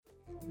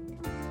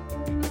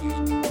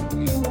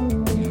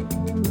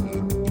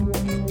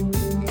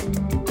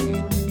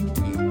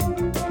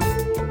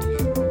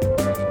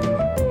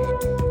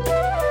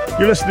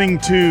You're listening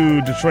to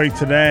Detroit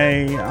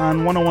Today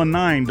on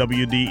 101.9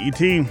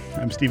 WDET.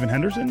 I'm Stephen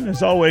Henderson.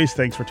 As always,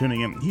 thanks for tuning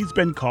in. He's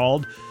been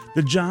called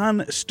the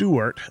Jon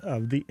Stewart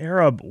of the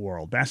Arab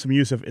world. Bassem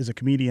Youssef is a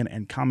comedian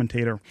and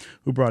commentator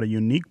who brought a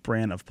unique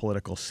brand of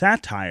political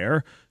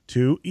satire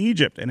to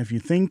Egypt. And if you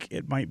think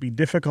it might be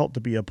difficult to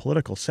be a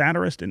political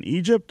satirist in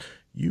Egypt,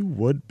 you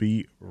would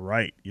be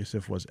right.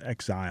 Youssef was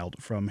exiled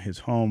from his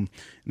home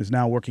and is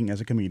now working as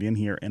a comedian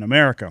here in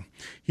America.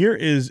 Here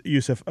is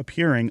Youssef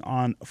appearing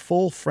on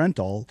Full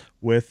Frontal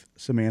with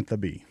Samantha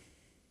Bee.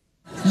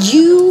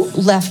 You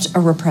left a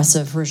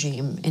repressive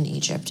regime in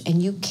Egypt,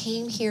 and you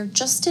came here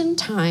just in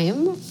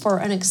time for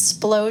an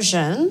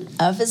explosion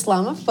of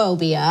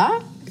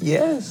Islamophobia.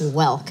 Yes.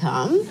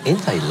 Welcome.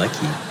 Ain't I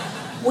lucky?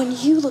 When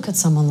you look at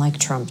someone like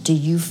Trump, do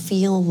you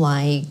feel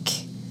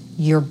like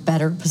you're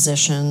better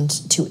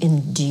positioned to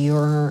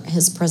endure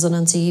his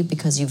presidency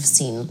because you've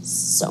seen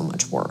so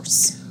much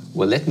worse?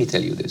 Well, let me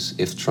tell you this.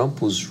 If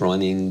Trump was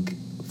running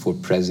for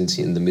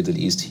presidency in the Middle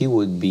East, he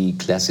would be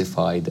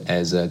classified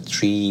as a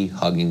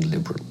tree-hugging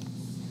liberal.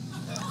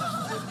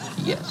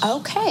 Yes.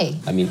 Okay.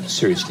 I mean,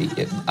 seriously,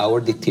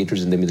 our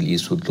dictators in the Middle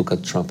East would look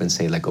at Trump and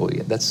say, like, oh,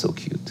 yeah, that's so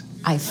cute.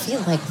 I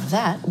feel like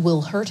that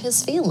will hurt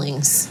his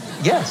feelings.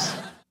 Yes.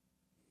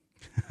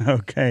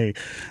 Okay,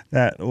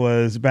 that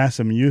was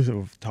Bassem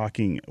Youssef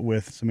talking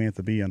with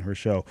Samantha Bee on her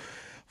show,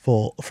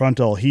 Full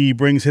Frontal. He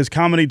brings his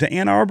comedy to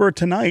Ann Arbor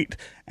tonight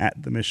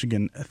at the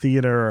Michigan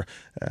Theater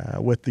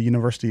with the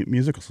University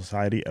Musical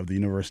Society of the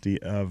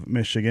University of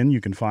Michigan.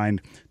 You can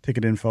find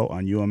ticket info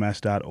on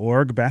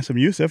ums.org. Bassem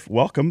Youssef,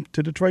 welcome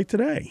to Detroit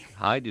Today.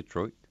 Hi,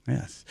 Detroit.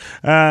 Yes.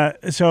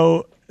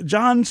 So,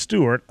 Jon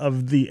Stewart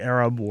of the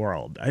Arab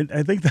world.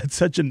 I think that's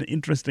such an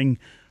interesting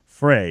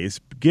phrase,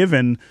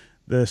 given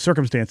the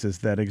circumstances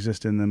that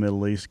exist in the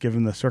Middle East,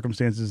 given the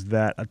circumstances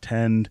that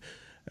attend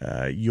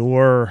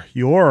your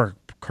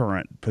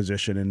current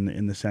position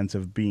in the sense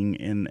of being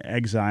in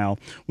exile.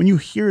 When you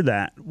hear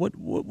that,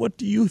 what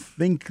do you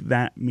think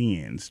that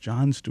means,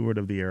 Jon Stewart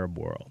of the Arab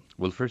world?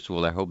 Well, first of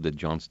all, I hope that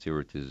Jon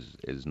Stewart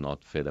is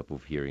not fed up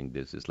of hearing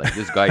this. It's like,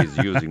 this guy is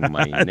using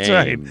my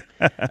name.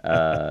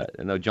 Right.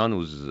 No, Jon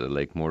was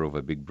like more of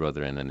a big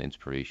brother and an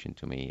inspiration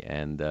to me.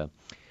 And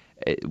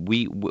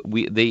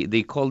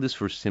they call this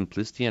for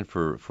simplicity and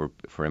for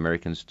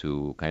Americans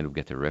to kind of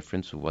get a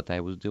reference of what I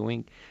was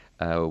doing.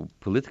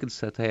 Political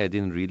satire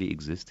didn't really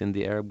exist in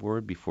the Arab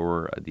world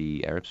before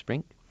the Arab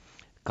Spring.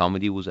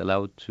 Comedy was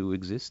allowed to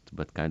exist,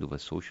 but kind of a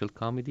social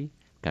comedy,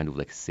 kind of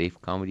like safe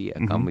comedy,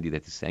 a comedy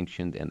that is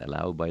sanctioned and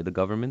allowed by the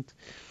government.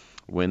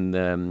 When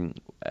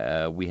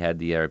we had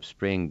the Arab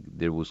Spring,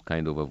 there was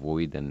kind of a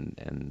void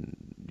and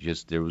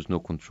just there was no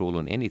control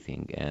on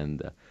anything.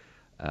 And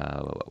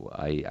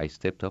I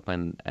stepped up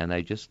and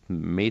I just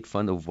made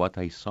fun of what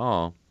I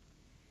saw,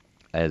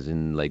 as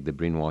in like the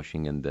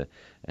brainwashing and the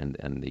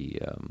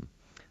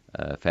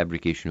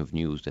fabrication of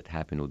news that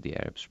happened with the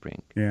Arab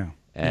Spring. Yeah.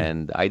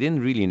 And I didn't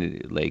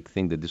really like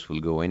think that this will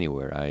go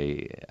anywhere.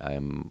 I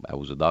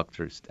was a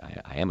doctor.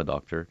 I am a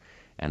doctor,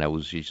 and I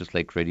was just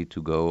like ready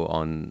to go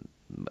on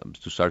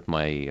to start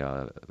my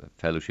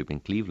fellowship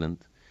in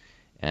Cleveland.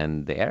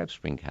 And the Arab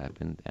Spring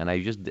happened, and I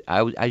just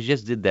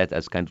did that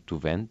as kind of to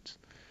vent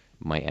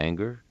my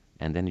anger,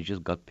 and then it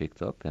just got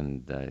picked up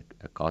and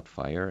caught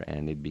fire,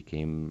 and it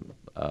became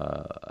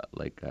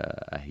like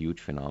a huge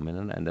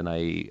phenomenon. And then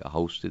I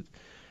hosted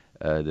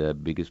the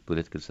biggest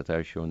political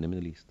satire show in the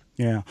Middle East.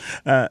 Yeah.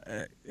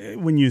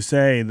 When you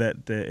say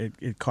that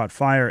it caught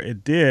fire,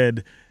 it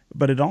did,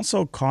 but it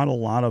also caught a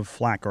lot of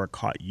flack, or it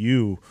caught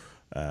you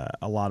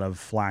a lot of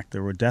flack.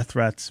 There were death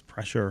threats,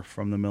 pressure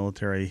from the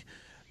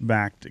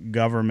military-backed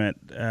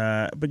government,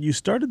 but you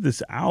started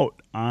this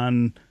out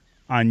on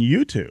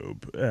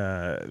YouTube,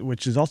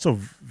 which is also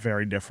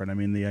very different. I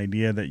mean, the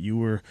idea that you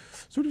were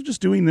sort of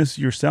just doing this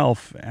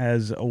yourself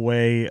as a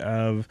way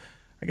of,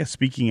 I guess,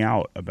 speaking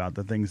out about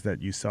the things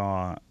that you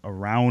saw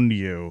around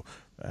you,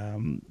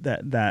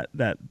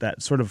 that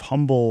sort of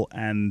humble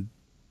and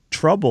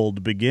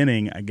troubled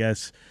beginning, I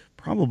guess,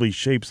 probably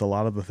shapes a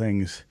lot of the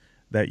things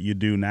that you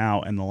do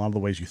now and a lot of the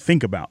ways you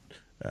think about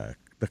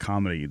the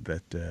comedy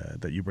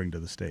that you bring to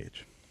the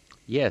stage.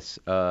 Yes,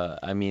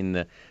 I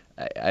mean,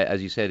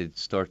 as you said, it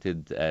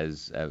started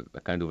as a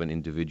kind of an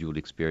individual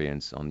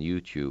experience on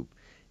YouTube,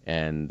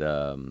 and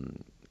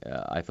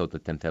I thought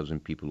that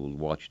 10,000 people will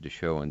watch the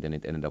show, and then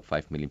it ended up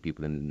 5 million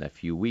people in a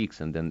few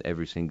weeks, and then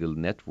every single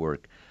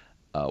network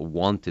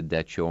wanted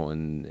that show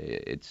on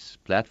its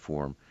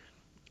platform,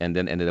 and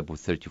then ended up with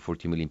 30,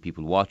 40 million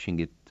people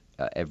watching it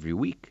every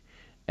week.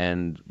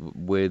 And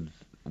with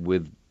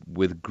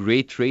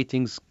great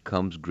ratings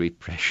comes great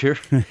pressure,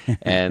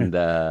 and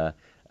I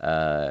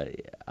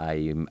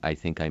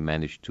think I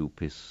managed to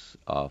piss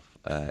off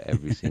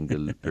every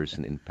single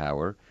person in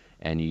power.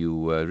 And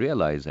you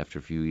realize after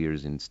a few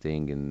years in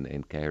staying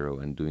in Cairo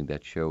and doing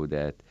that show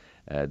that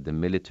the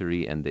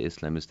military and the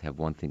Islamists have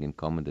one thing in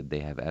common, that they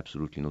have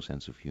absolutely no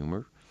sense of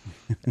humor.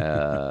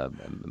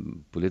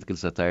 Political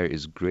satire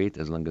is great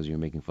as long as you're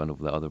making fun of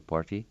the other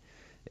party.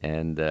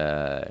 And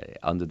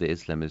under the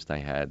Islamist, I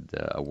had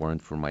a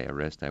warrant for my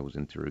arrest. I was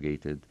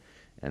interrogated.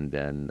 And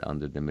then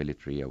under the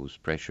military, I was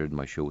pressured.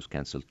 My show was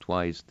canceled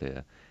twice.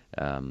 The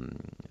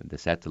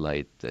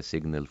satellite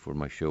signal for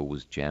my show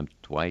was jammed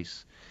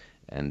twice.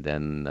 And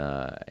then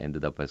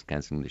ended up as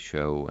canceling the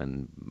show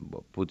and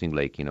putting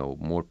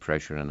more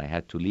pressure. And I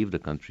had to leave the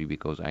country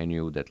because I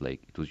knew that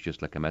it was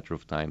just like a matter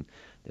of time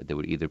that they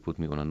would either put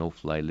me on a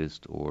no-fly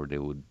list or they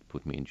would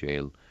put me in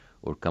jail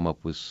or come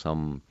up with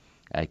some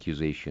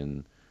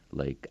accusation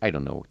I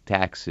don't know,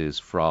 taxes,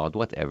 fraud,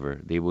 whatever.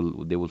 They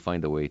will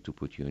find a way to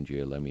put you in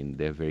jail. I mean,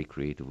 they're very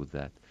creative with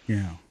that.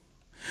 Yeah.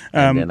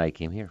 And then I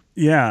came here.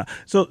 Yeah.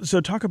 So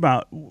talk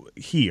about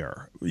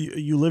here.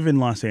 You live in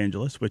Los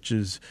Angeles, which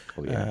is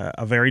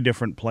a very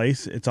different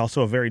place. It's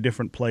also a very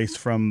different place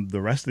from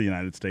the rest of the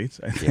United States,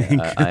 I think.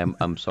 Yeah,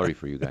 I'm sorry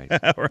for you guys.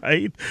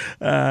 Right.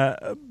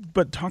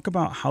 But talk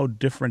about how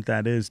different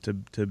that is to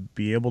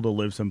be able to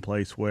live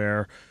someplace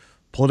where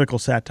political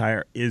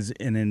satire is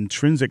an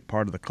intrinsic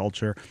part of the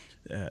culture.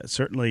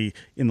 Certainly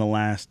in the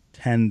last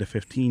 10 to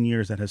 15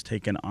 years, that has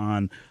taken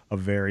on a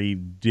very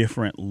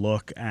different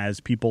look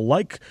as people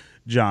like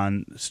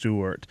Jon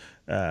Stewart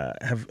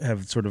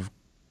have sort of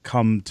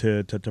come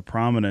to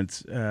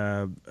prominence.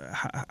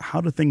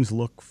 How do things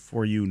look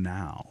for you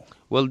now?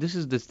 Well, this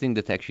is the thing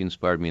that actually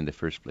inspired me in the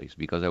first place,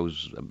 because I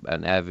was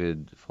an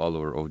avid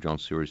follower of Jon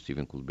Stewart,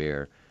 Stephen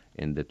Colbert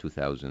in the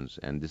 2000s,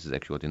 and this is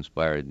actually what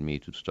inspired me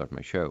to start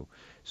my show.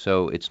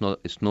 So it's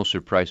no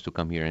surprise to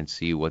come here and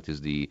see what is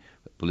the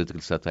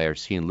political satire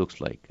scene looks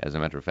like. As a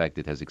matter of fact,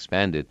 it has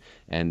expanded,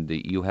 and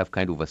you have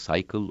kind of a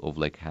cycle of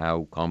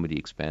how comedy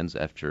expands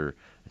after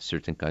a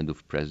certain kind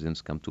of presidents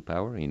come to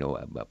power.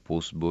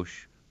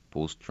 Post-Bush,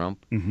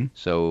 post-Trump. Mm-hmm.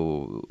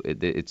 So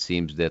it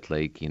seems that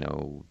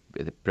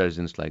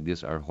presidents like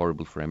this are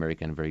horrible for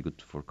America and very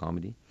good for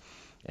comedy.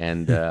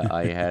 And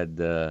I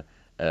had.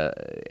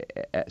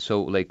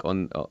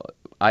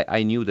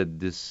 I knew that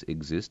this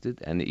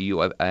existed, and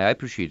I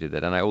appreciated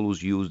that, and I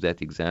always use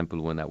that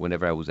example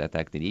whenever I was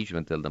attacked in Egypt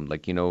and tell them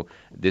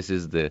this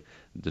is the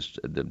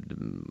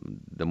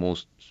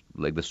most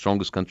the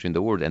strongest country in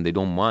the world, and they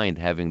don't mind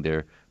having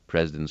their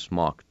presidents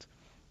mocked,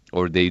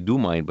 or they do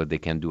mind, but they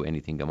can't do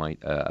anything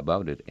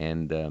about it.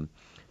 And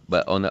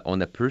but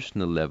on a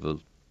personal level,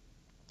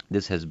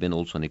 this has been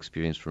also an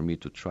experience for me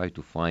to try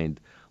to find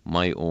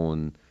my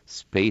own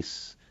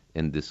space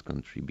in this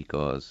country,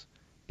 because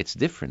it's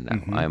different now.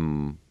 Mm-hmm.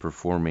 I'm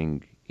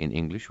performing in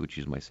English, which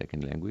is my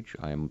second language.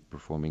 I'm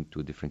performing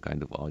to a different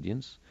kind of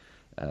audience,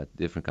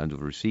 different kind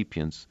of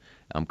recipients.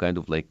 I'm kind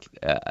of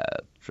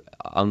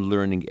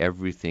unlearning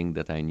everything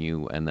that I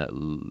knew and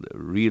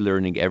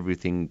relearning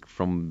everything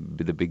from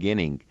the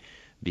beginning,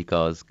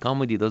 because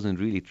comedy doesn't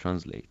really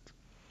translate.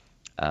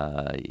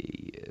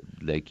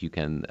 You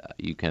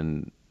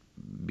can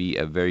be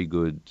a very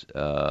good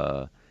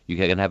you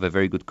can have a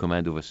very good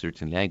command of a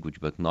certain language,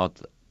 but not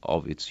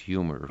of its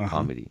humor or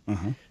comedy.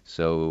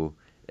 So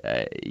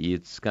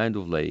it's kind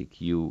of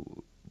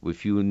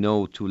if you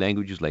know two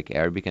languages like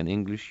Arabic and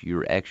English,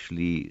 you're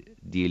actually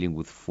dealing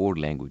with four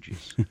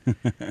languages.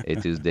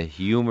 It is the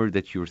humor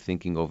that you're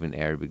thinking of in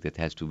Arabic that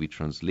has to be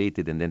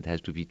translated, and then it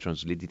has to be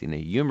translated in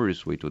a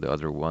humorous way to the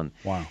other one.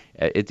 Wow.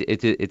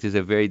 It is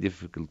a very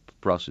difficult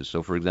process.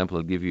 So, for example,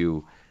 I'll give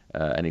you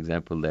an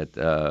example that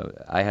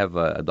I have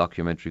a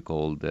documentary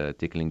called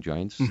Tickling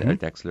Giants. Sarah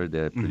Taxler,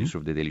 the producer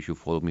of The Daily Show,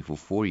 followed me for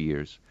 4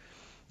 years.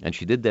 And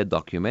she did that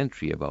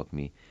documentary about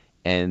me.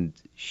 And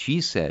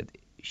she said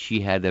she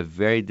had a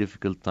very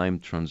difficult time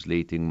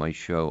translating my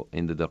show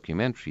in the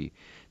documentary,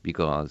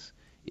 because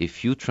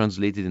if you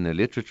translate it in a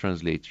literal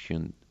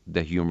translation,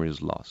 the humor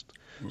is lost.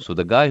 So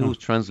the guy who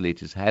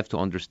translates have to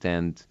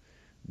understand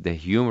the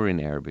humor in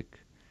Arabic,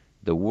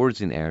 the words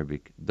in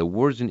Arabic, the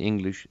words in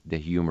English, the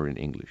humor in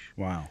English.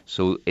 Wow.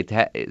 So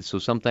so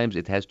sometimes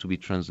it has to be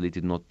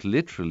translated not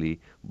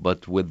literally,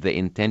 but with the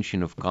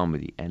intention of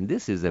comedy. And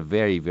this is a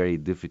very, very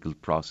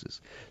difficult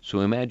process. So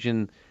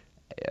imagine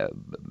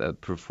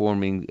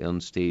performing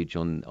on stage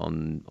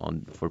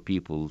for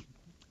people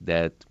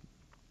that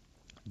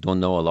don't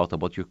know a lot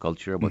about your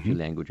culture, about your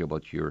language,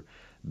 about your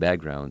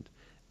background.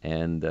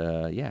 And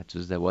it's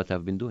just what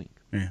I've been doing.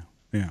 Yeah.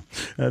 Yeah.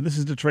 This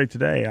is Detroit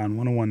Today on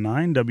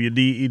 101.9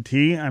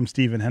 WDET. I'm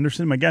Stephen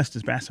Henderson. My guest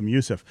is Bassem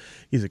Youssef.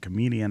 He's a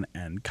comedian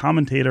and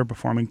commentator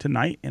performing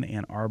tonight in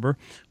Ann Arbor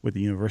with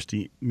the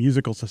University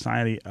Musical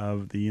Society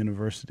of the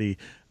University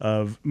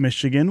of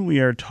Michigan. We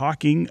are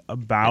talking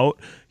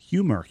about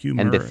humor.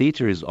 And the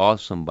theater is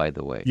awesome, by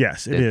the way.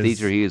 Yes, it is. The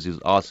theater here is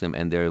awesome,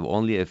 and there are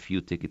only a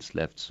few tickets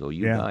left, so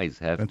you guys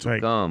have to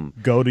come.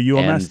 Go to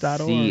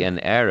UMS.org. And see an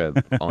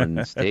Arab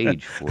on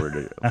stage for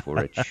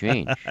a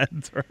change.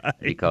 That's right.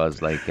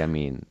 Because,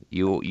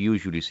 you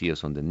usually see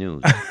us on the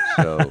news,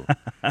 so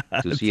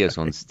to see us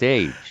on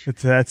stage,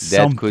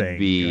 that could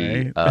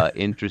be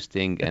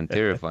interesting and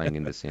terrifying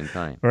in the same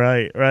time.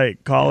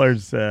 Right.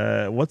 Callers,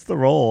 what's the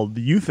role, do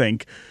you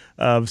think,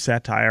 of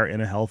satire in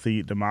a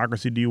healthy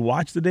democracy? Do you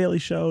watch The Daily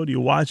Show? Do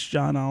you watch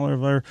John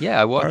Oliver? Yeah,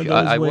 I watch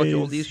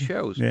all these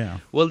shows. Yeah.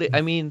 Well,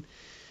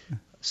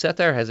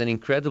 Satire has an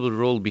incredible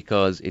role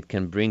because it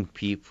can bring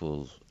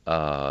people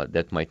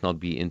that might not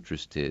be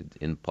interested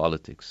in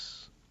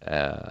politics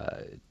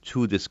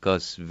to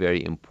discuss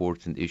very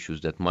important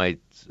issues that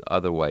might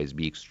otherwise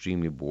be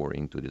extremely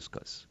boring to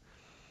discuss.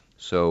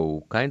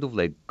 So, kind of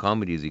like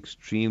comedy is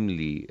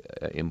extremely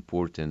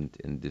important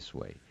in this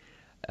way.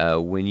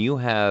 When you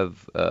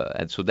have,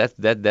 and so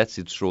that's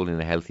its role in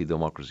a healthy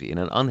democracy. In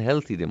an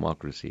unhealthy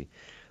democracy,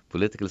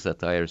 political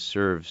satire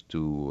serves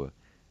to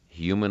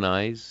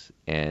humanize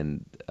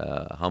and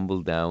humble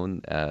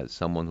down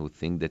someone who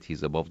thinks that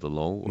he's above the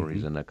law or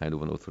he's in a kind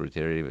of an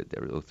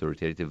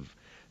authoritative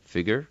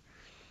figure,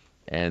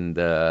 and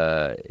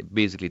it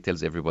basically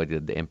tells everybody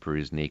that the emperor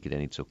is naked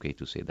and it's okay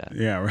to say that.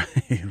 Yeah,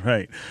 right,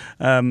 right.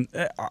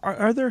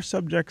 Are there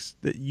subjects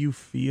that you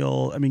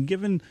feel? I mean,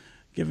 given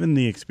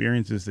the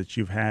experiences that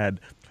you've had,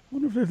 I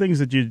wonder if there are things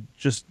that you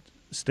just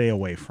stay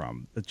away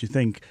from, that you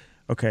think,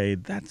 okay,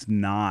 that's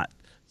not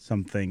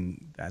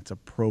something that's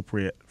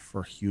appropriate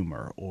for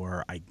humor,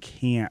 or I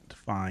can't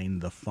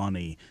find the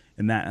funny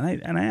in that.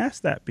 And I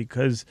ask that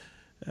because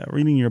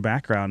reading your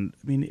background,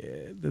 I mean,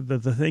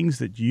 the things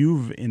that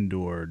you've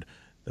endured,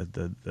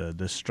 the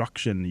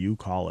destruction, you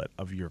call it,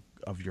 of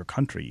your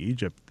country,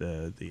 Egypt,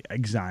 the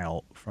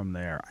exile from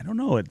there. I don't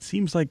know. It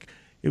seems like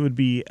it would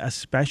be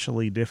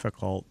especially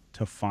difficult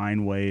to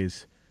find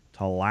ways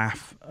to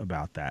laugh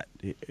about that.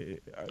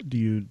 Do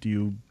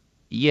you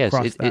Yes,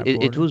 cross it, that it it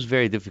border? was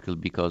very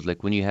difficult because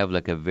like when you have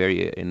like a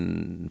very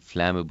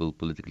inflammable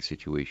political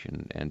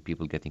situation and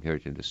people getting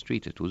hurt in the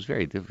streets, it was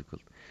very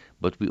difficult.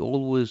 But we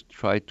always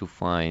tried to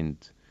find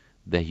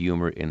the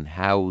humor in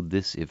how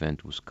this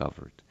event was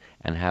covered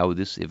and how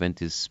this event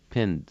is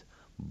spinned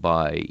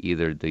by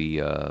either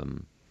the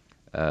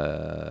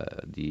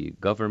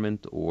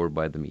government or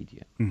by the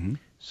media. Hmm.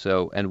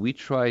 So, and we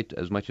tried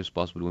as much as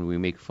possible when we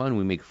make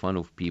fun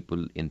of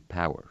people in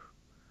power,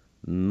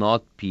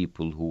 not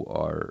people who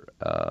are,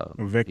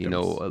 Victims.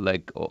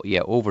 like,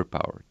 yeah,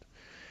 overpowered.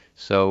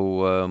 So,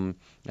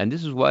 and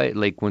this is why,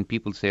 like, when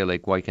people say,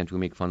 like, why can't we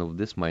make fun of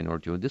this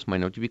minority or this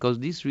minority? Because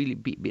these really,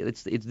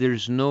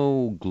 there's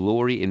no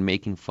glory in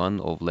making fun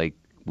of, like,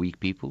 weak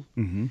people.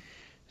 Hmm.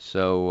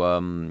 So,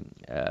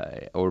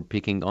 or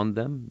picking on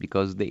them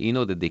because they,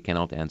 that they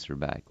cannot answer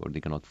back or they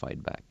cannot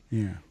fight back.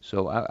 Yeah.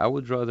 So I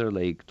would rather,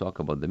 like, talk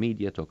about the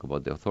media, talk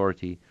about the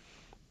authority,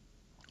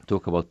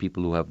 talk about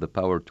people who have the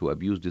power to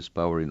abuse this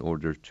power in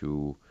order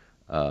to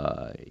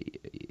uh,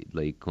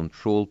 like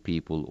control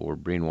people or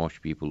brainwash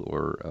people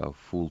or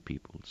fool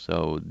people.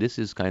 So this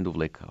is kind of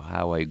like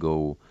how I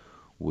go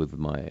with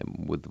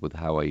with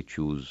how I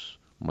choose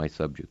my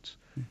subjects.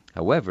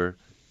 However,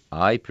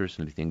 I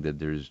personally think that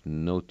there's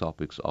no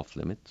topics off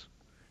limits,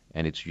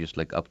 and it's just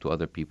like up to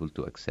other people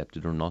to accept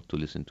it or not, to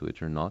listen to it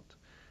or not.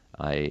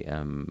 I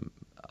am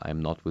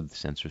I'm not with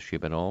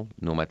censorship at all,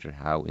 no matter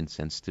how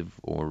insensitive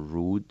or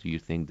rude you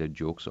think the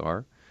jokes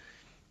are.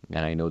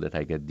 And I know that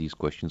I get these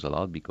questions a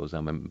lot because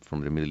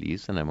from the Middle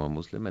East and I'm a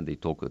Muslim, and they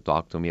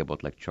talk to me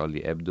about like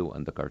Charlie Hebdo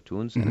and the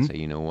cartoons, and I Hmm. say,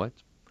 you know what?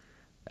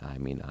 I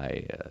mean,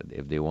 I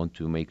if they want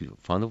to make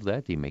fun of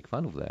that, they make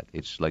fun of that.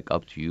 It's like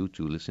up to you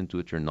to listen to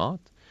it or not.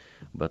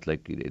 But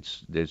like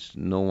there's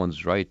no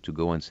one's right to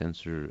go and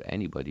censor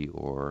anybody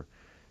or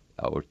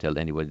tell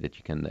anybody that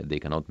they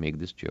cannot make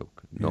this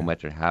joke, no Yeah.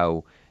 matter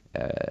how.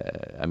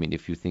 I mean,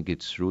 if you think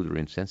it's rude or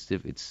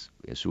insensitive,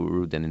 it's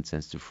rude and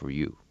insensitive for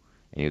you,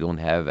 and you don't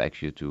have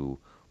actually to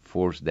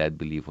force that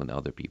belief on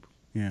other people.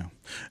 Yeah.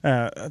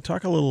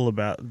 Talk a little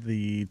about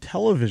the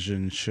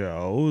television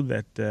show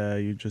that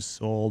you just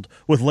sold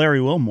with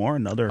Larry Wilmore,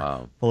 another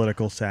Uh,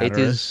 political It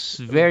satirist, is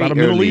about very a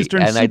Middle early,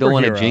 Eastern and I don't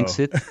want to superhero. jinx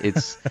it.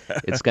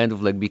 It's kind of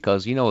like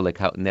because like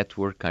how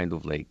network kind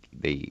of like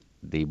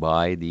they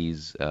buy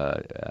these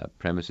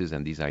premises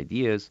and these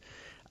ideas.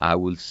 I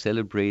will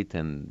celebrate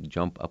and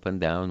jump up and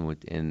down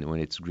when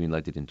it's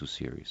greenlighted into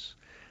series.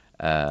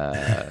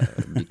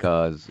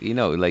 Because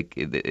like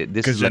this is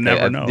Because you like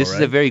never know, this is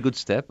a right? very good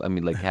step. I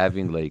mean, like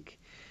having like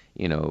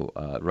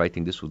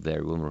writing this with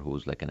Larry Wilmer,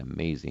 who's like an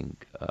amazing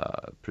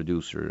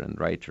producer and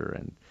writer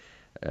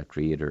and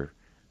creator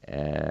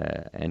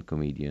and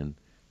comedian.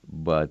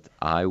 But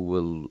I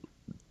will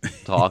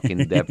talk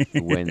in depth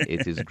when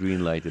it is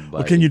greenlighted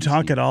Well, by can you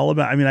talk NBC. at all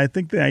about? I mean, I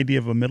think the idea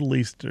of a Middle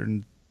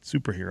Eastern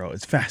superhero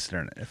is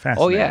fascinating. Oh yeah,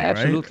 Fascinating, right?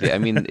 absolutely. I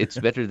mean, it's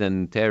better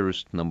than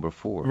Terrorist Number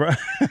Four. Right,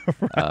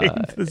 Uh,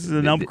 right. This is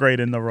an th- th- upgrade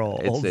in the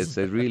it's roles.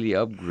 a really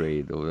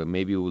upgrade, or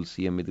maybe we'll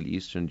see a Middle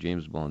Eastern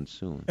James Bond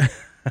soon.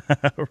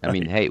 I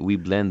mean, Right. hey, we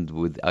blend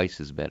with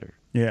ISIS better.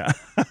 Yeah.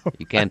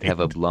 You can't have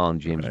a Right.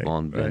 blonde James Right.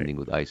 Bond Right. blending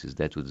with ISIS.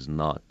 That was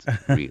not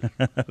real.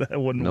 That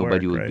wouldn't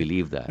Nobody work, will right?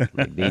 believe that.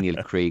 Like Daniel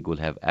Craig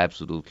will have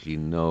absolutely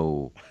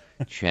no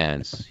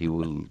chance. He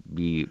will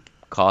be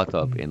caught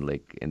up in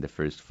the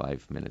first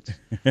 5 minutes.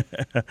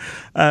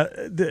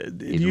 Do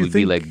It you will be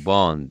think? like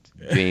Bond,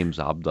 James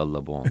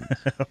Abdullah Bond.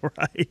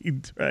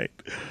 Right, right.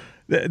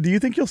 Do you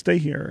think you'll stay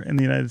here in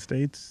the United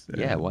States?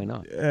 Yeah, why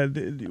not?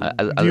 Do you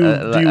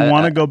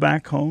want to go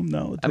back home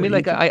though I to mean,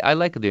 like Egypt? I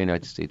like the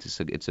United States.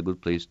 It's a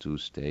good place to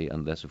stay,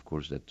 unless of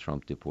course that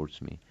Trump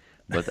deports me.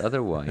 But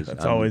otherwise,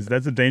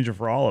 that's a danger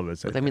for all of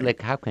us. But I mean,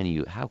 like, how can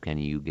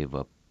you give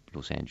up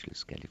Los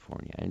Angeles,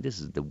 California? And this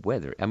is the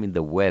weather. I mean,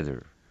 the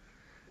weather.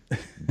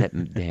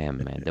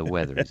 Damn, man, the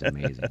weather is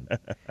amazing.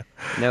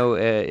 No,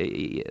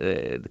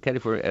 the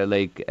California,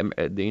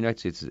 the United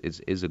States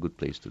is a good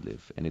place to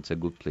live, and it's a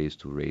good place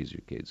to raise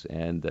your kids.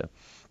 And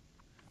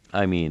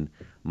I mean,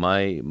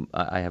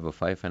 I have a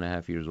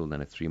 5.5 years old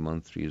and a 3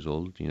 years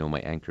old. You know, my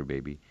anchor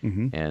baby,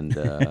 and and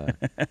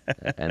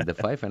the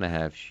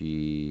 5.5,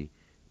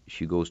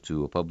 she goes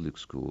to a public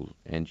school,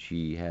 and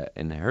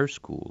in her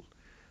school,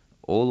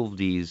 all of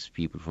these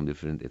people from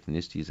different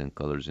ethnicities and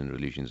colors and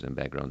religions and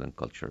background and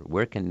culture.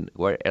 Where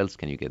else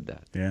can you get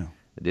that? Yeah.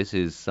 This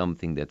is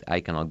something that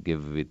I cannot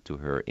give it to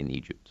her in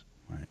Egypt.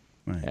 Right.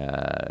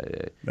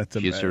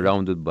 She's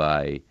surrounded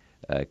by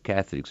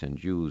Catholics and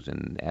Jews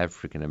and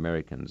African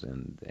Americans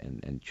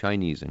and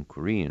Chinese and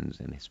Koreans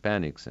and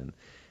Hispanics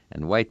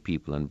and white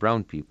people and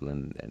brown people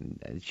and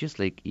it's just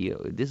like,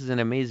 this is an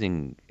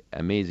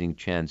amazing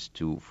chance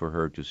for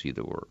her to see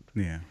the world.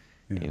 Yeah.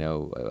 You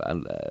know,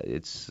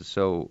 it's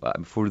so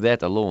for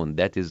that alone,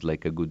 that is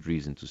like a good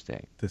reason to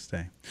stay.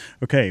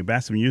 Okay,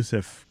 Bassem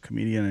Youssef,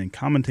 comedian and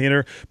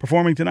commentator,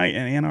 performing tonight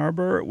in Ann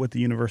Arbor with the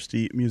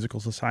University Musical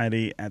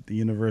Society at the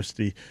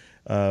University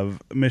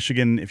of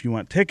Michigan. If you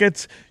want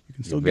tickets, you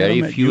can still get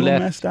them at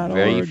UMS.org.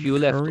 Very few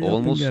left.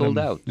 Almost sold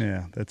out.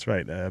 Yeah, that's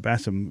right.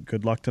 Bassem,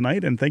 good luck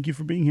tonight, and thank you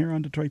for being here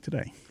on Detroit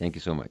Today. Thank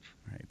you so much.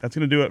 All right, that's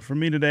going to do it for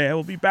me today. I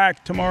will be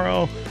back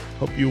tomorrow.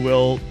 Hope you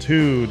will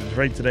too.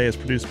 Detroit Today is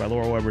produced by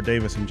Laura Weber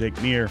Davis and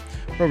Jake Neer.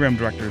 Program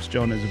director is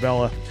Joan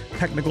Isabella.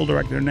 Technical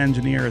director and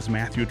engineer is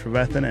Matthew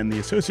Trevethan, and the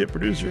associate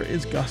producer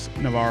is Gus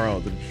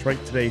Navarro. The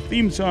Detroit Today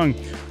theme song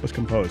was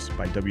composed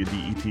by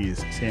WDET's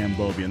Sam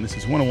Bobian. This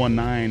is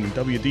 101.9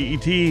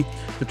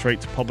 WDET,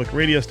 Detroit's public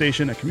radio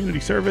station, a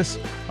community service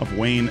of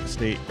Wayne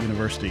State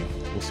University.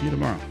 We'll see you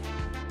tomorrow.